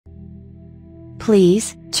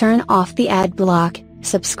Please turn off the ad block,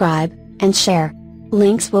 subscribe, and share.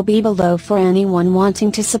 Links will be below for anyone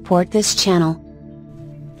wanting to support this channel.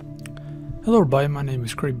 Hello everybody, my name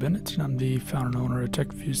is Craig Bennett and I'm the founder and owner of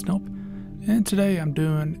TechFused Help. And today I'm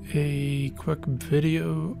doing a quick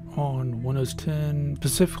video on Windows 10,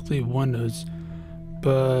 specifically Windows,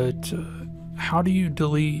 but how do you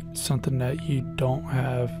delete something that you don't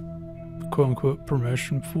have quote-unquote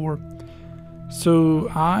permission for? So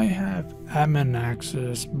I have admin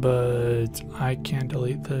access, but I can't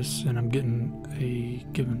delete this and I'm getting a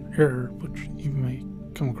given error, which you may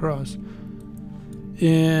come across.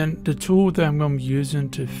 And the tool that I'm going to be using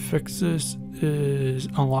to fix this is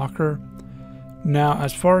Unlocker. Now,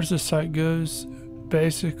 as far as the site goes,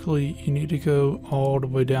 basically you need to go all the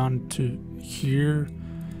way down to here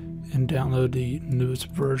and download the newest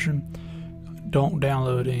version. Don't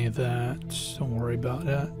download any of that, don't worry about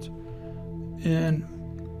that. And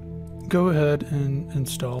go ahead and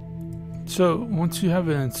install. So once you have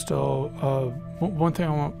it installed, one thing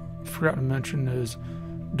I forgot to mention is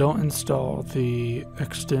don't install the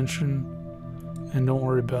extension and don't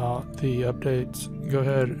worry about the updates. Go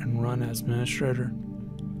ahead and run as administrator.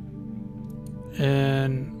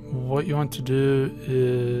 And what you want to do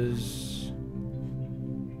is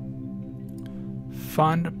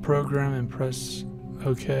find a program and press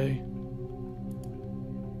OK.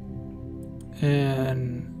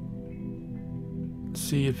 And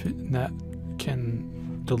see if that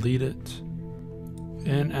can delete it.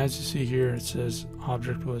 And as you see here, it says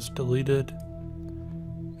object was deleted.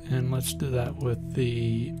 And let's do that with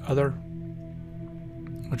the other,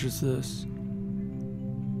 which is this.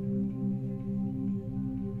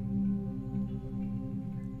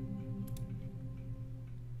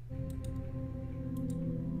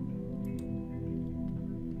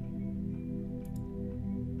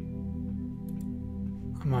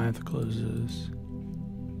 I might have to close this.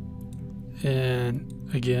 And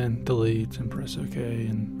again, delete and press OK,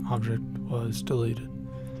 and object was deleted.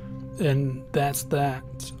 And that's that.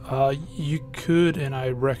 You could, and I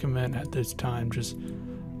recommend at this time, just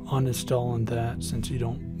uninstalling that since you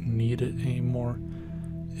don't need it anymore.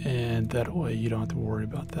 And that way you don't have to worry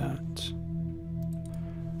about that.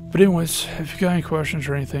 But anyways, if you got any questions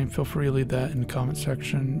or anything, feel free to leave that in the comment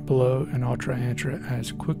section below and I'll try to answer it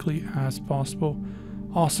as quickly as possible.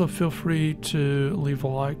 Also, feel free to leave a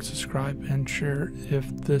like, subscribe, and share if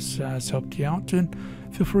this has helped you out. And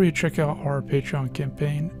feel free to check out our Patreon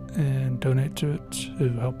campaign and donate to it to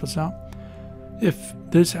help us out. If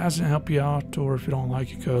this hasn't helped you out, or if you don't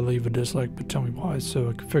like it, go leave a dislike, but tell me why so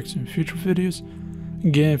I can fix it in future videos.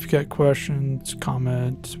 Again, if you got questions,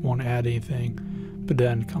 comments, want to add anything, put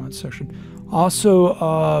that in the comment section.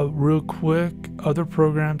 Also, real quick, other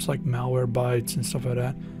programs like Malwarebytes and stuff like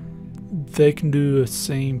that, they can do the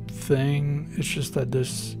same thing. It's just that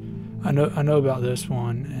this, I know about this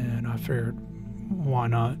one, and I figured why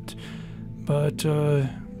not. But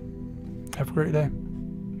have a great day.